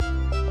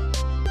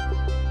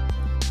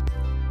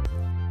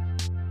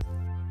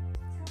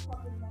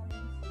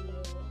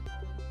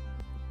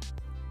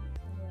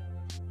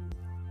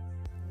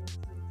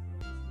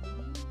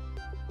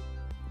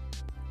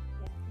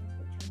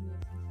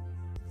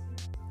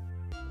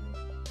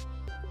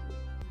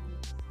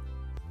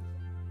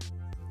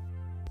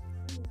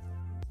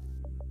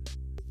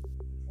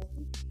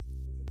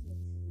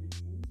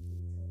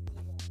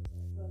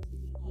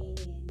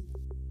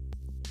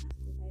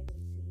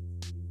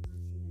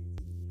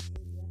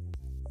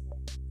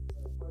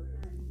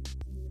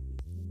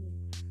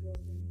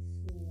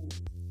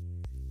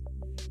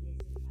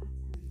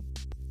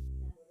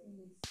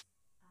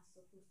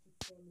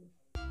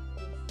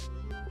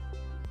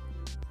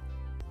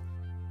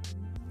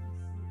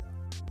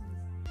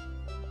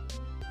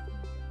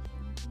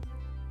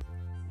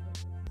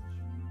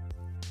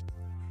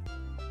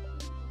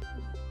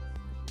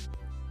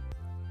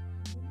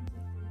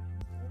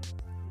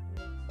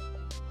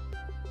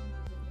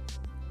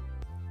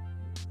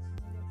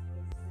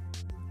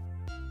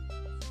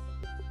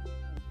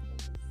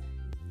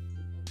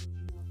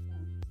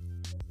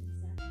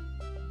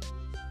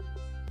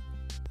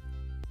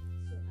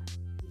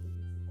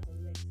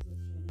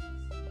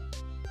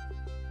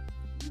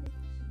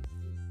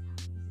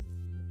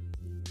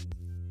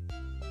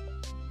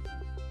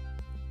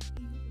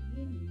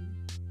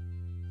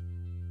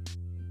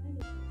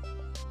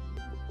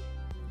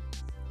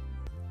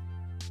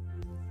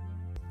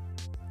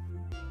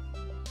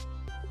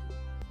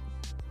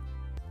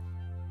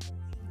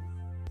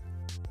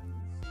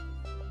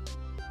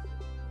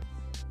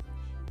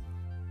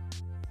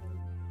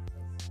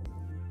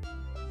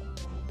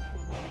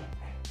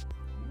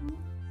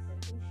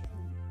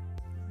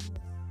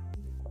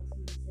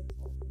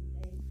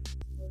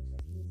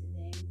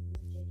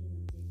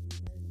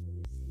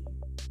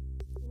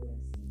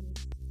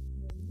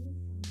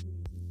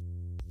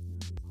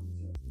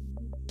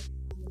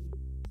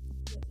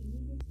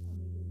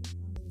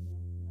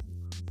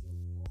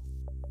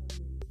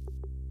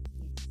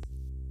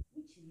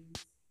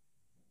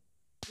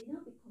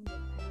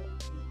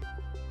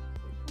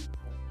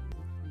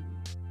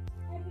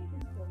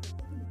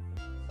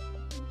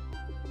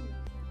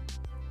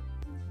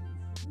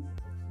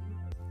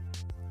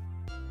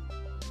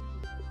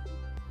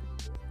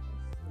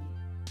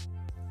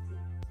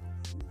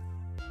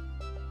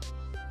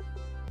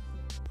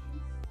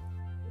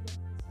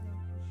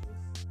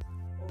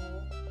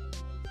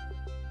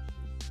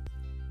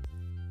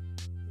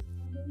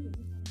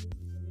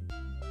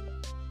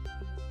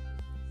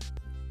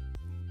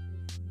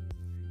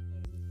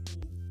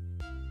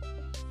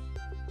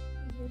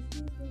You're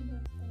still going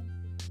back out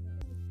to the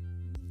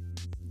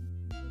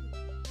oh,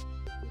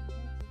 you've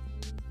not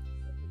totally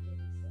separated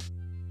yourself.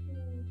 Oh,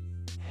 this is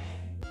not fine.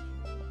 What should I do?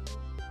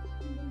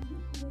 And then you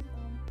move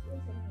on, you're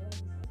telling your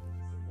wife yourself,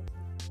 okay, she's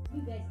okay. You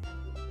guys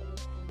agree to always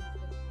tell this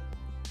question.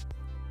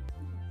 As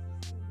long as you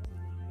still want to behave her,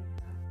 you're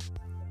asking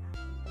other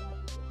people and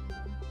then change the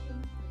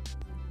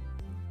and then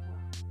blame her.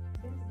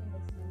 Don't even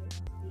let her know her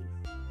face.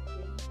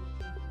 There's no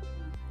change in tone.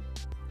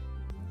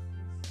 You must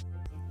still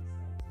separate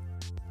yourself.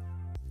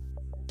 So that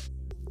is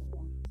the number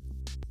one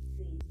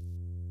thing.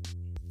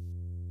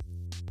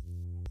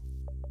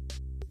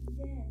 And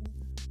then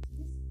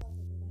this part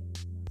of the Bible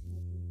is much more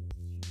clearly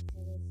history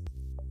tell us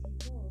divorce has never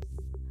been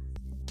one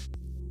of God's plan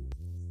for us.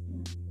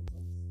 No, the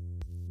Bible says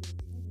that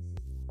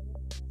what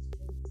God has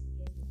joined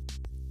together,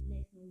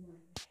 let no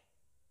man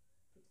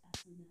put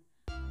asunder.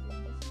 And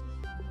then also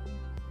this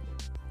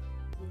remember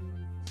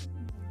that in something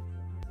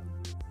that we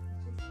for Adam and Eve,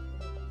 it's just a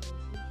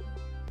representation of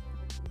the marriage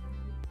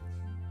between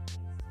Christ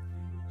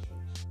and the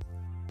church.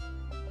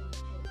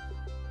 Christ and the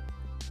church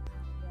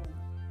are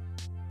one.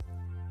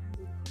 And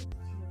the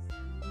co-continuous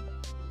harmony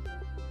of the body.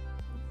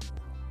 That is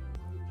how our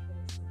marriage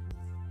also is.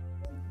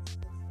 Paul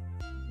discussed that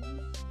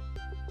once you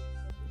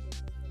separate yourself from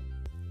your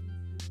husband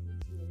and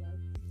put your wife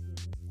with your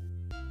husband,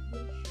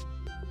 there should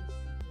be no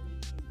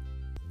separation.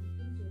 The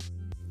things you're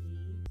saying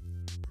today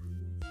are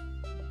not the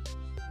things you're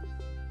supposed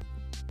to do.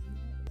 I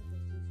know a lot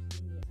of those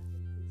today may have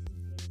been putting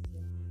fears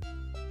in your heart.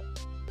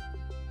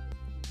 I know.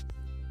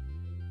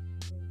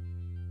 But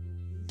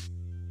please,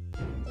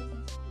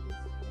 it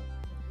doesn't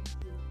always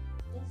fear every day.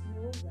 Just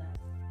know that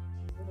divorce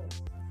is never one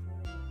of God's plans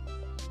for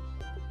you. And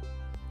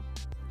it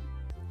actually brings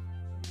you to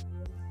succeed in your marriage. And know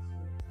that you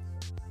can reach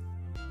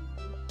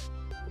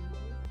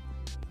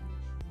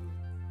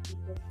the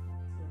bigger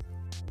factor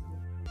on your own.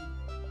 You can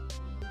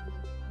no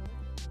woman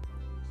call,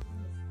 your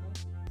decision is out,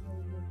 you can no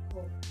woman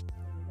call.